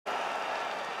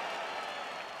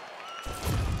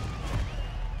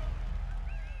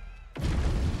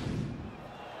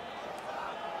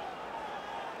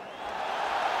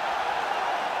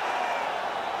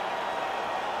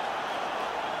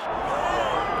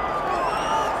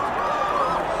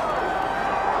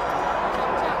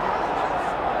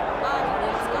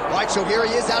so here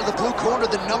he is out of the blue corner,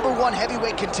 the #1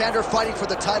 heavyweight contender fighting for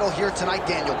the title here tonight,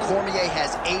 Daniel. Cormier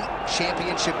has 8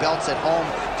 championship belts at home.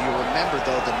 Do you remember,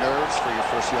 though, the nerves for your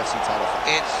first UFC title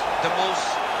fight? It's the most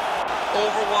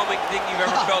overwhelming thing you've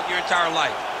ever felt in your entire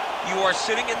life. You are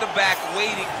sitting in the back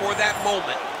waiting for that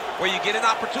moment where you get an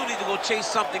opportunity to go chase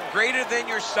something greater than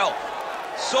yourself.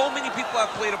 So many people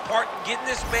have played a part in getting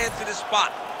this man to this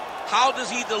spot. How does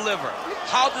he deliver?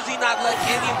 How does he not let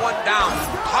anyone down?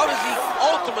 How does he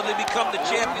ultimately become the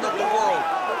champion of the world?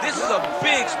 This is a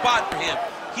big spot for him.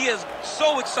 He is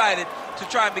so excited to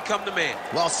try and become the man.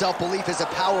 Well, self-belief is a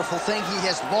powerful thing. He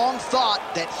has long thought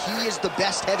that he is the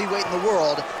best heavyweight in the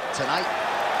world. Tonight,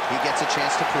 he gets a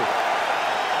chance to prove it.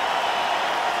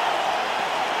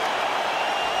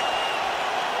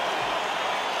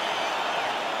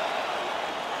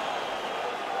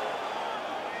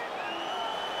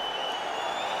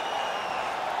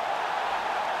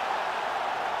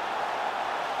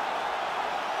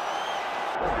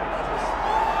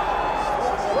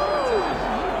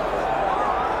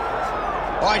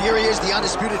 All right, here he is, the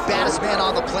undisputed baddest man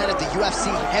on the planet, the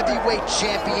UFC heavyweight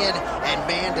champion. And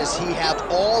man, does he have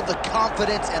all the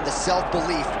confidence and the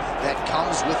self-belief that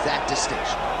comes with that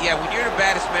distinction. Yeah, when you're the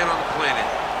baddest man on the planet,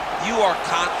 you are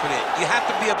confident. You have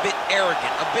to be a bit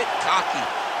arrogant, a bit cocky.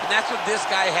 And that's what this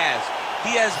guy has.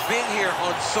 He has been here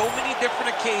on so many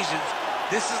different occasions.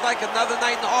 This is like another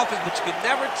night in the office, but you can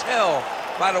never tell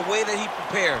by the way that he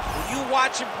prepares. When you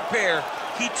watch him prepare,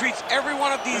 he treats every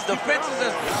one of these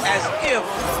defenses as if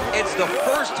it's the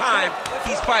first time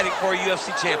he's fighting for a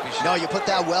UFC championship. No, you put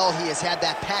that well. He has had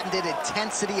that patented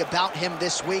intensity about him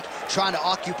this week, trying to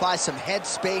occupy some head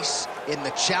space in the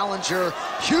challenger.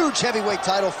 Huge heavyweight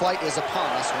title fight is upon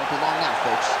us. Won't be long now,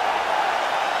 folks.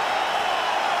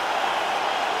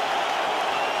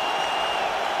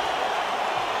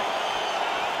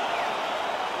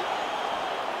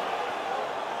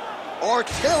 Our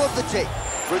tale of the tape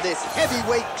for this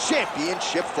heavyweight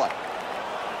championship fight.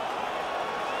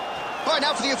 All right,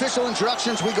 now for the official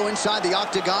introductions, we go inside the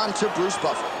octagon to Bruce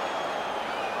Buffer.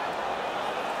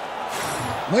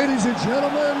 Ladies and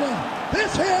gentlemen,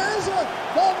 this is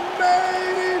the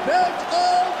main event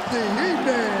of the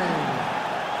evening.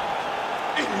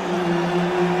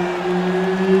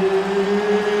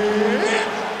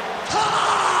 It's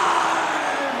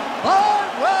time!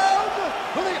 5 rounds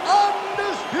for the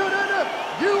undisputed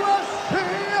UFC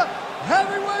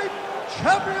Heavyweight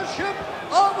Championship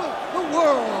of the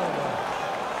world.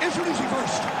 Introducing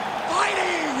first,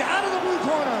 fighting out of the blue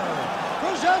corner,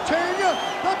 presenting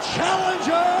the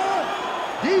challenger,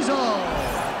 Diesel.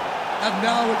 And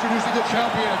now introducing the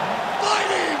champion,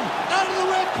 fighting out of the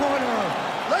red corner,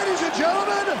 ladies and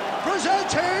gentlemen,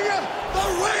 presenting the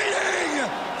reigning,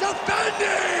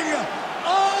 defending,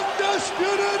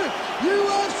 undisputed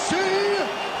UFC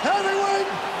Heavyweight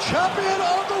Champion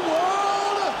of the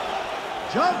world,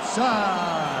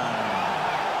 Johnson.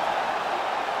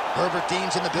 Herbert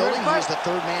Dean's in the building. He's the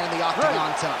 3rd man in the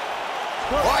octagon tonight.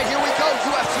 All right, here we go.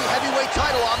 UFC heavyweight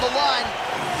title on the line.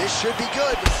 This should be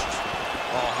good.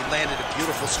 Oh, he landed a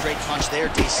beautiful straight punch there,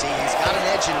 DC. He's got an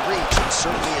edge in reach and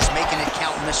certainly is making it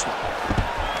count in this one.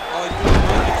 Oh, he's doing a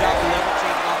really good job of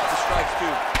leveraging off the strikes,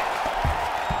 too.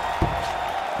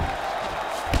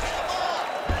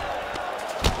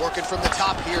 Working from the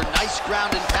top here. Nice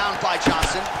ground and pound by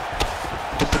Johnson.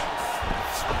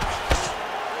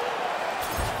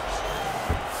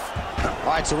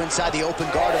 All right, so inside the open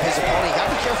guard of his opponent. You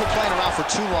gotta be careful playing around for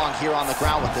too long here on the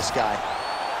ground with this guy.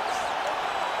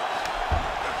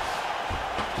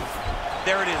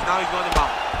 There it is. Now he's going to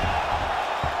mount.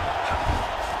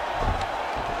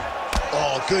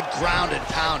 Oh, good ground and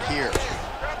pound here.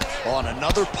 Oh, and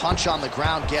another punch on the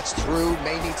ground gets through.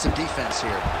 May need some defense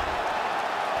here.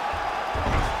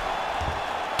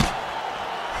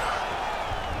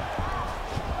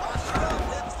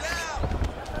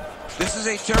 This is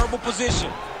a terrible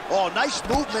position. Oh, nice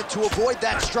movement to avoid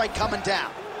that strike coming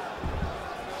down.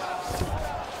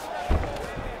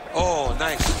 Oh,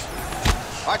 nice.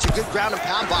 All right, a good ground and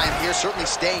pound by him here, certainly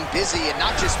staying busy, and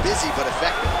not just busy, but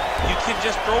effective. You can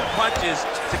just throw punches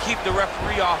to keep the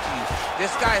referee off you.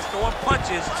 This guy is throwing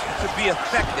punches to be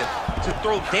effective, to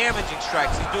throw damaging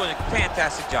strikes. He's doing a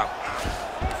fantastic job.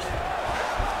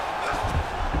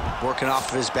 Working off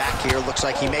of his back here. Looks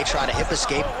like he may try to hip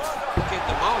escape. Get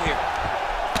them out here.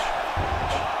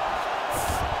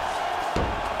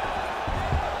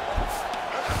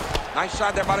 Nice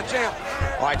shot there by the champ.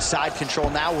 All right, side control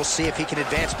now. We'll see if he can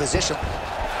advance position.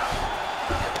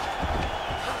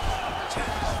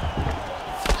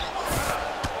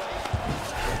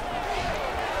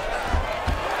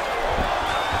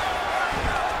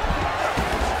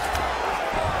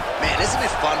 Man, Isn't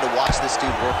it fun to watch this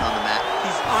dude work on the mat?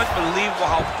 He's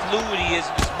unbelievable how fluid he is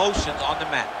in his motions on the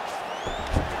mat.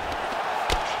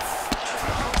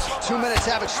 2 minutes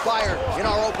have expired in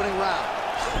our opening round.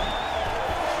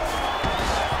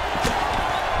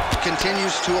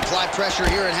 Continues to apply pressure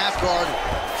here in half guard.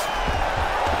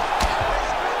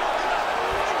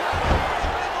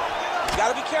 You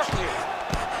gotta be careful here.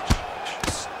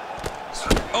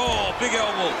 Oh, big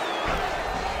elbow.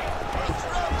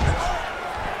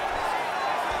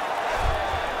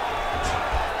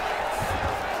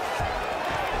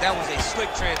 That was a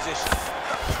slick transition.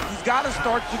 He's got to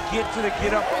start to get to the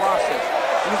get-up process.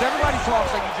 Because everybody talks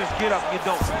like you just get up, you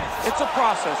don't. It's a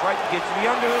process, right? You get to the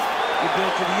underhook, you build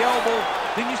to the elbow,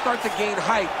 then you start to gain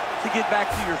height to get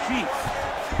back to your feet.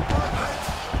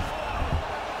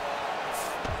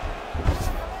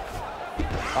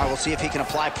 All right, we'll see if he can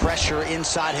apply pressure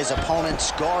inside his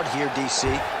opponent's guard here,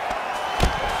 DC.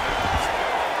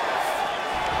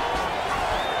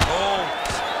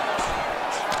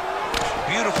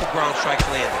 Beautiful ground strike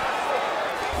landed.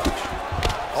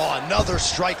 Oh, another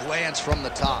strike lands from the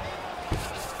top.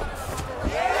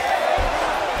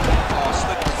 Oh,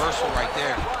 slick reversal right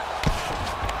there.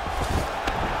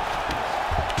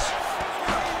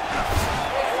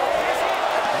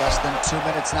 Less than 2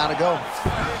 minutes now to go.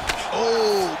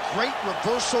 Oh, great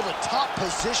reversal to top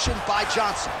position by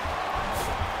Johnson.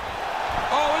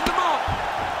 Oh, in the mount.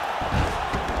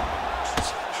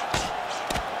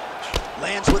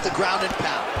 Lands with the ground and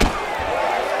pound.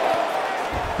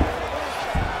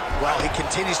 Well, he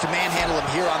continues to manhandle him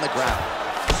here on the ground.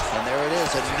 And there it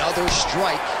is, another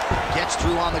strike gets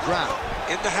through on the ground.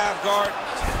 In the half guard.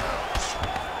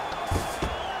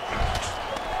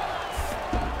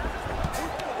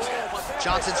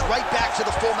 Johnson's right back to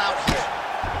the full mount here.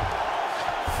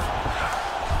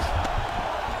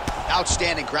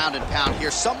 Outstanding ground and pound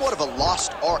here. Somewhat of a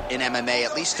lost art in MMA,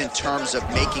 at least in terms of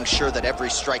making sure that every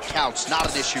strike counts.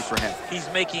 Not an issue for him. He's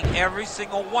making every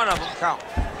single one of them count.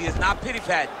 He is not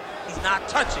pity-patting. He's not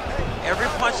touching. Every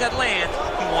punch that lands,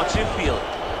 he wants you to feel it.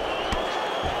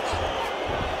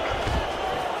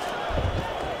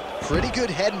 Pretty good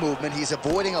head movement. He's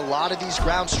avoiding a lot of these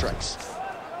ground strikes.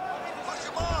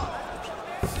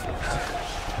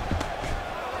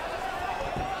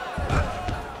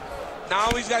 Now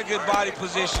he's got good body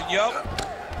position, yup.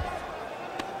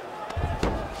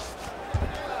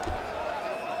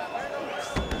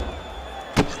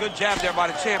 Good jab there by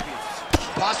the champion.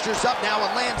 Postures up now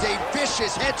and lands a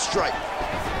vicious head strike.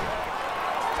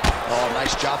 Oh,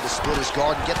 nice job to split his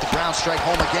guard and get the ground strike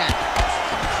home again.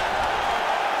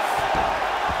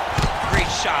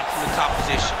 Great shot from the top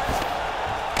position.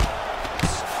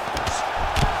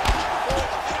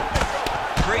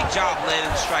 Great job landing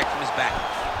the strike from his back.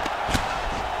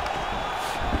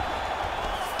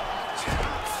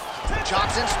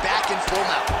 Johnson's back in full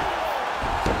mount.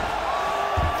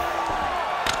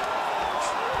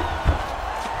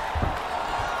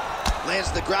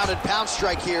 Lands the ground and pound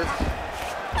strike here.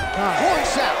 Horn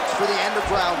sounds for the end of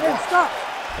round one. Stop.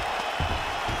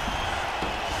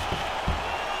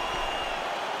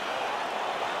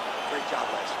 Great job,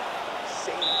 Les.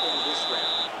 Same thing this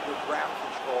round. Your ground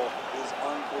control is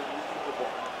unbelievable.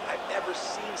 I've never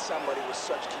seen somebody with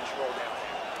such control down there.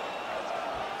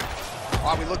 All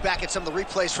right, we look back at some of the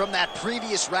replays from that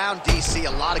previous round, DC.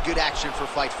 A lot of good action for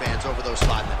fight fans over those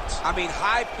 5 minutes. I mean,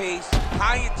 high pace,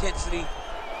 high intensity,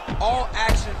 all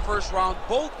action first round.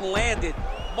 Both landed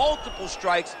multiple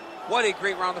strikes. What a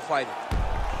great round of fighting.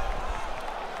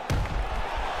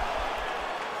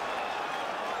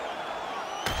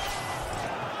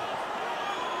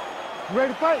 You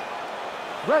ready to fight?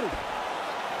 Ready.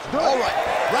 All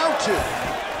right, round 2.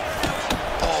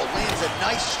 Oh, lands a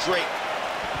nice straight.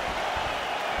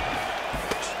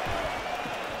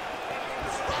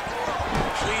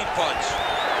 Clean punch.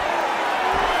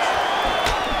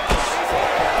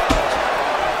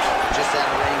 Just out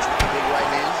of range with the big right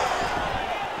hand.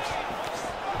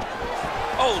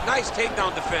 Oh, nice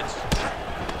takedown defense.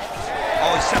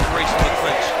 Oh, he separates from the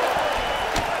clinch.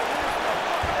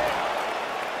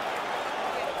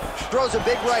 Throws a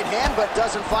big right hand, but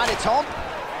doesn't find its home.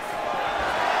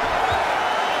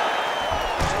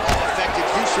 Oh, effective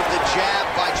use of the jab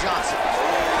by Johnson.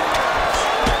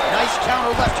 Nice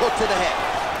counter left hook to the head.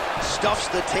 Stuffs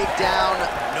the takedown,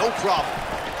 no problem.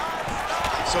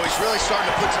 So he's really starting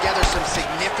to put together some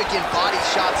significant body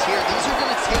shots here. These are going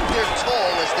to take their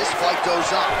toll as this fight goes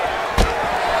on.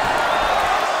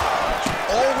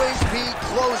 Always be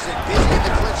closing. Busy in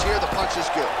the clinch here, the punch is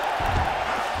good.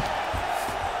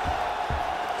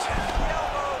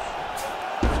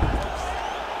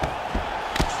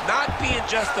 Not being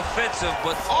being just defensive,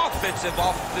 but offensive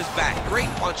off of his back. Great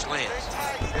punch lands.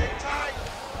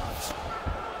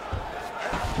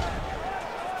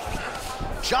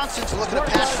 Johnson's looking to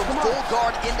pass from full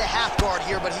guard into half guard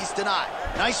here, but he's denied.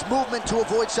 Nice movement to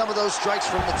avoid some of those strikes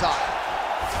from the top.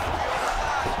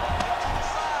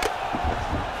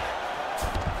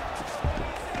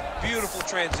 Beautiful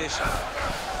transition.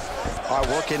 All right,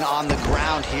 working on the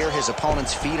ground here. His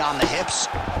opponent's feet on the hips.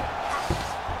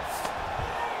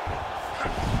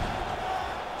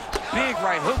 Big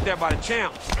right hook there by the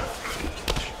champ.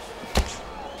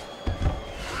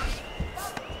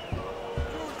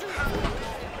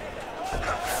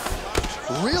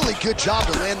 Really good job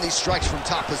to land these strikes from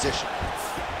top position.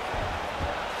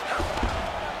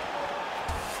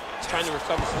 Trying to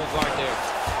recover full guard there.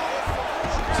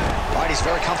 All right, he's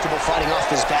very comfortable fighting off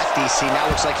his back, DC. Now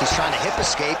looks like he's trying to hip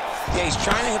escape. Yeah, he's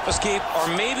trying to hip escape or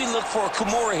maybe look for a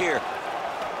Kimura here.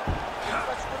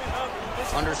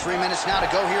 Under 3 minutes now to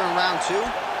go here in round 2.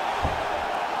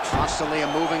 Constantly a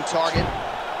moving target.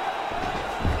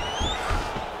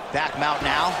 Back mount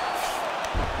now.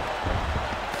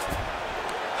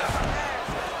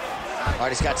 All right,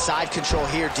 he's got side control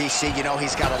here, DC. You know,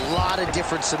 he's got a lot of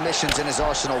different submissions in his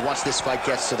arsenal once this fight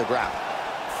gets to the ground.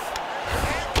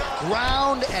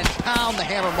 Ground and pound, the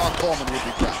hammer Mark Coleman would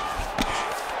be proud.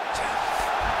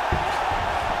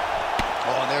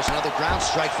 Oh, and there's another ground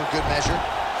strike for good measure.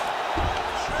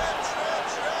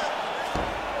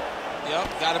 Yep,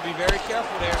 got to be very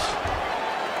careful there.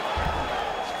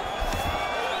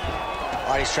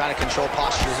 All right, he's trying to control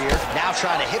posture here. Now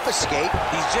trying to hip escape.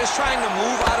 He's just trying to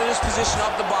move out of this position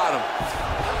up the bottom.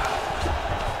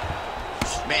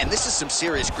 Man, this is some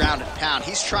serious ground and pound.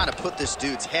 He's trying to put this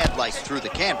dude's head like through the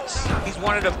canvas. He's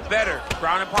one of the better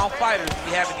ground and pound fighters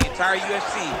we have in the entire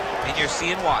UFC, and you're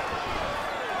seeing why.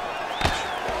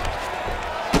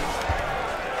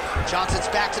 Johnson's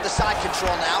back to the side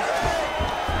control now.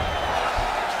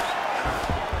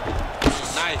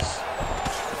 Nice.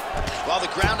 While the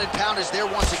ground and pound is there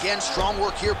once again, strong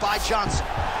work here by Johnson.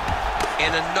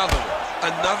 And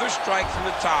another strike from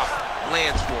the top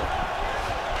lands for him.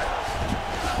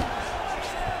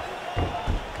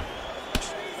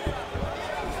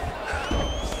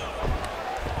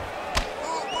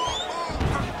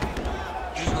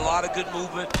 Using a lot of good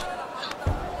movement.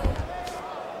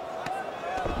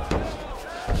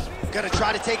 Gonna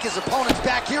try to take his opponents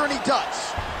back here, and he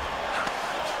does.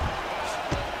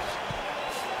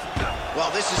 Well,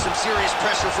 this is some serious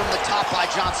pressure from the top by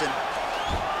Johnson.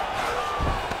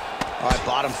 All right,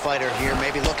 bottom fighter here,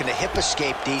 maybe looking to hip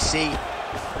escape, DC.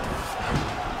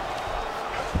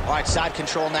 All right, side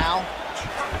control now.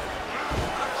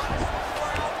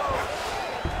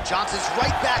 Johnson's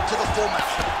right back to the full mount.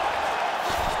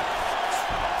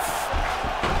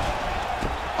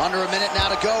 Under a minute now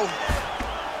to go.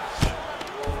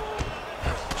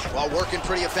 While working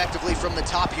pretty effectively from the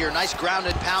top here. Nice ground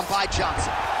and pound by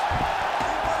Johnson.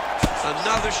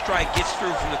 Another strike gets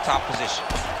through from the top position.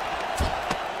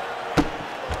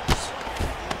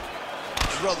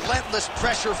 Relentless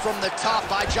pressure from the top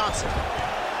by Johnson.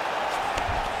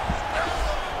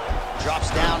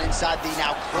 Drops down inside the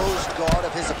now closed guard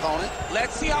of his opponent.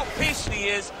 Let's see how patient he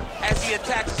is as he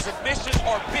attacks a submission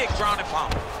or big ground and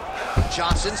pound.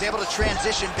 Johnson's able to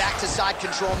transition back to side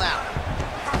control now.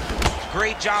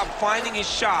 Great job finding his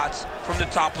shots from the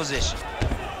top position.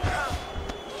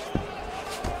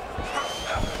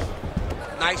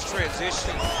 Nice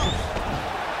transition.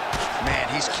 Man,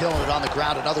 he's killing it on the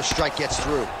ground. Another strike gets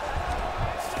through.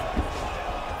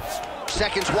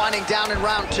 Seconds winding down in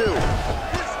round 2.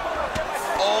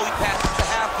 Oh, he passes the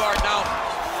half guard now.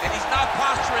 And he's not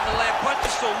posturing to land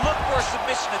punches, so look for a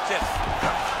submission attempt.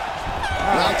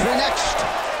 Round 3 next.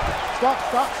 Stop.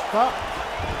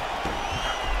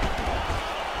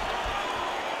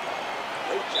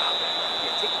 Great job, man.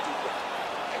 Yeah, take a deep breath.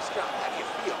 Nice job. How do you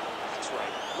feel? That's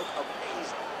right. Look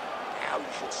amazing. Now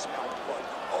you should smell blood.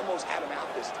 Almost had him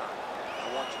out this time.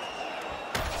 I want you to.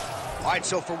 All right,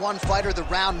 so for one fighter, the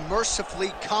round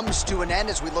mercifully comes to an end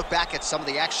as we look back at some of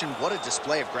the action. What a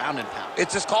display of ground and pound.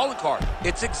 It's his calling card.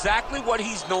 It's exactly what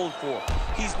he's known for.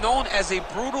 He's known as a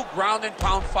brutal ground and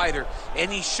pound fighter,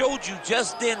 and he showed you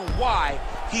just then why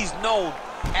he's known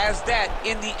as that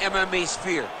in the MMA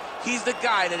sphere. He's the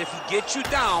guy that if he gets you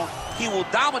down, he will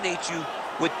dominate you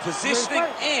with positioning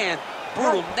and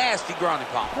brutal, nasty ground and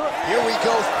pound. Here we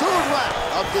go, third round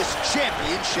of this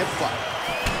championship fight.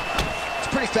 It's a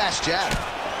pretty fast jab.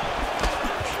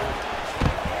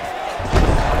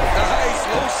 Nice,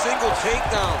 low single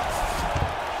takedown.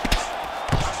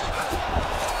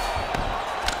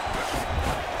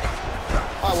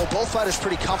 All All right, well, both fighters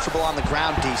pretty comfortable on the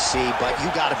ground, DC, but you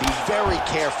got to be very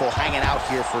careful hanging out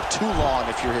here for too long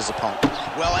if you're his opponent.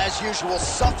 Well, as usual,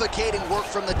 suffocating work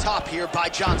from the top here by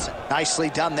Johnson. Nicely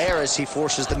done there as he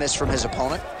forces the miss from his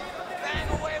opponent.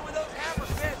 Bang away with those hammer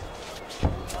fists.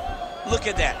 Look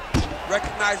at that.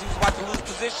 Recognize he was about to lose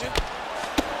position.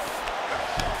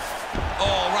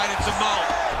 Oh, right into mount.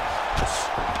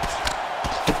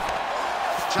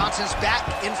 Johnson's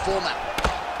back in full mount.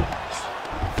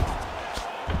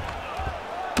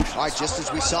 All right, just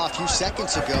as we saw a few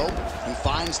seconds ago, he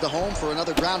finds the home for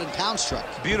another ground and pound strike.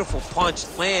 Beautiful punch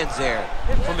lands there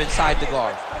from inside the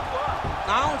guard.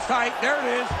 Now it's tight. There it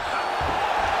is.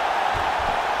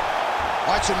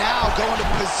 All right, so now going to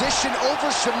position over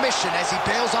submission as he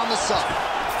bails on the sub.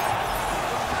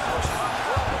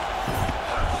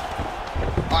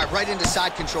 All right, right into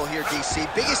side control here, DC.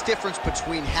 Biggest difference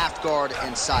between half guard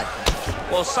and side control?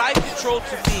 Well, side control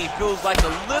to me feels like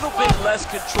a little bit less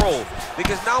control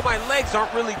because now my legs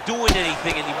aren't really doing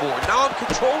anything anymore. Now I'm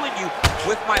controlling you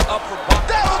with my upper body.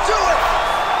 That'll do it!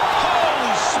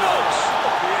 Holy smokes!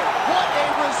 What a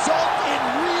result in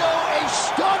Rio, a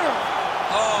stunner!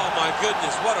 Oh my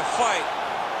goodness, what a fight.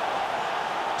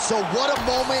 So what a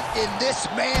moment in this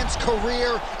man's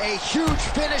career. A huge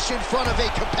finish in front of a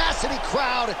capacity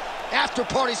crowd. After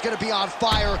party's gonna be on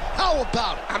fire. How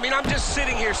about it? I mean, I'm just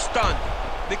sitting here stunned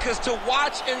because to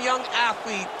watch a young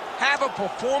athlete have a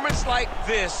performance like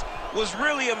this was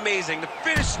really amazing. The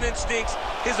finishing instincts,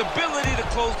 his ability to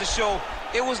close the show,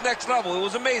 it was next level. It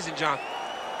was amazing, John.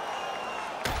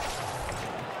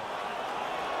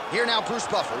 Here now, Bruce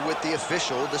Buffer with the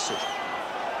official decision.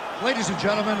 Ladies and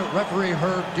gentlemen, referee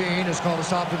Herb Dean has called a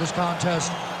stop to this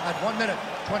contest at 1 minute,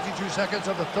 22 seconds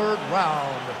of the third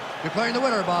round, declaring the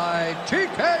winner by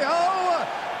TKO,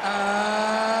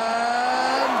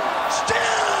 and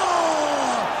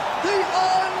still the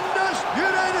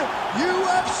undisputed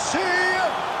UFC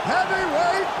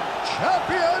heavyweight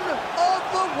champion of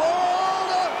the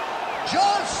world,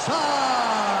 Johnson.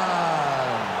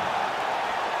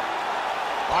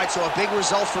 All right, so a big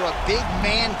result for a big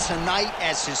man tonight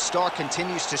as his star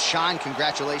continues to shine.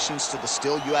 Congratulations to the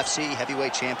still UFC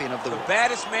heavyweight champion of the world. The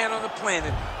baddest man on the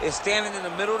planet is standing in the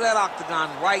middle of that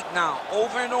octagon right now.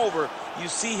 Over and over, you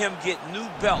see him get new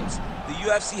belts. The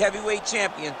UFC heavyweight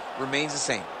champion remains the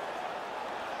same.